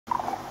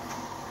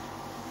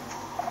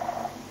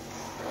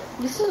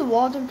This is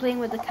Warden playing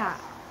with the cat.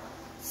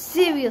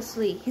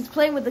 Seriously, he's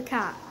playing with the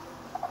cat.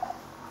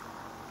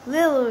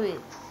 Literally,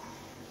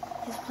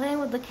 he's playing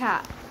with the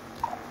cat.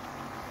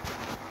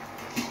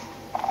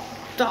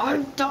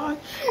 Darn.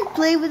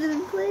 Play with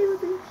him, Kitty.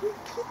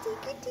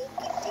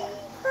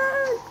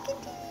 Ah,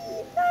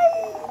 kitty,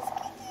 nice,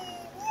 kitty,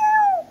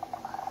 meow.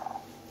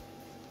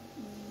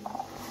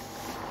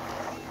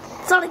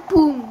 Sonic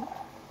boom.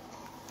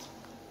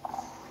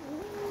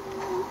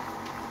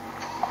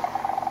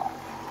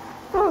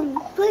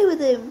 Play with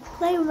him.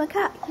 Play with my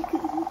cat. You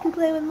can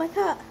play with my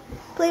cat.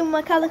 Play with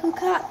my Calico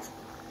cat.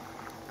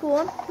 Go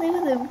on, play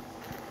with him.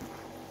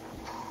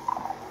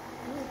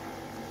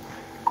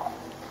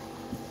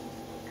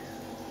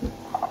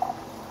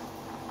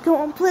 Go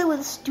on, play with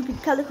this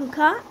stupid Calico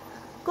cat.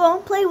 Go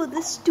on, play with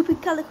this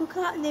stupid Calico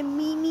cat named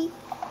Mimi.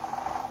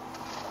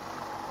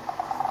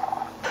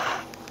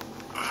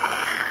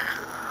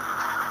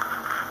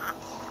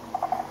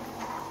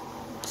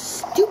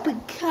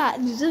 Stupid cat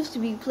deserves to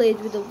be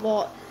played with a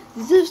ward.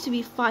 Deserves to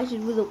be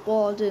fighting with a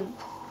warden.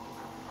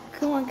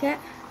 Come on, cat.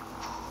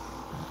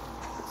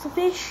 It's a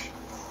fish.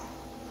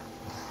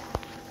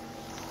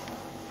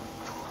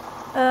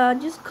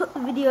 Just cut the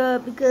video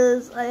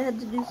because I had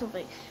to do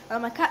something.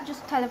 My cat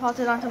just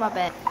teleported onto my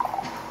bed.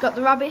 Got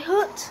the rabbit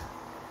hut.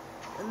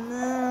 And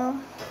now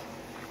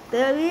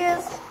there he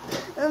is.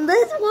 And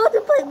there's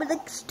Warden playing with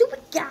the stupid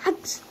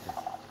cat.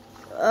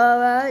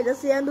 Alright,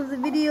 that's the end of the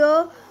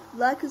video.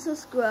 Like and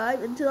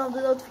subscribe and turn on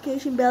the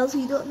notification bell so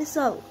you don't miss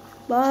out.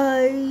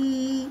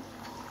 Bye.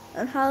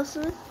 And have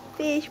some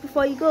fish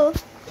before you go.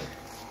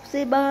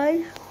 Say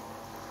bye.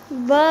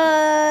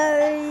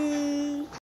 Bye.